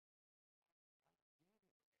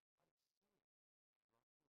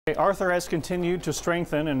Arthur has continued to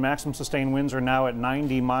strengthen, and maximum sustained winds are now at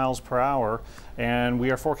 90 miles per hour, and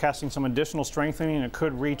we are forecasting some additional strengthening. It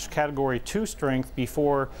could reach Category 2 strength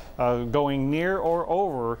before going near or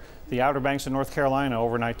over the Outer Banks of North Carolina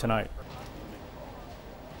overnight tonight.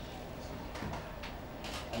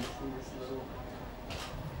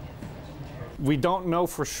 We don't know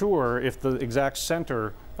for sure if the exact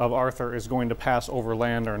center of Arthur is going to pass over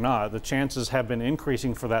land or not. The chances have been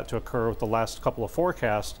increasing for that to occur with the last couple of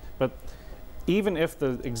forecasts, but even if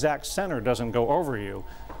the exact center doesn't go over you,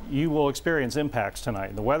 you will experience impacts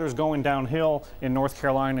tonight. The weather's going downhill in North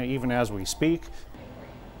Carolina even as we speak.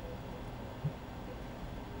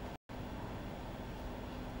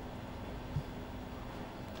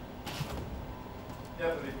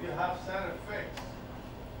 Yeah, but if you have center fixed.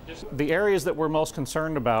 The areas that we're most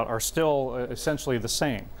concerned about are still essentially the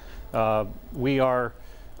same. We are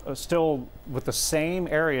still with the same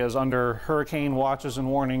areas under hurricane watches and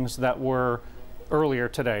warnings that were earlier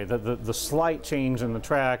today. The slight change in the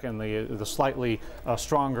track and the slightly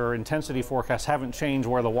stronger intensity forecasts haven't changed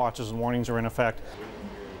where the watches and warnings are in effect.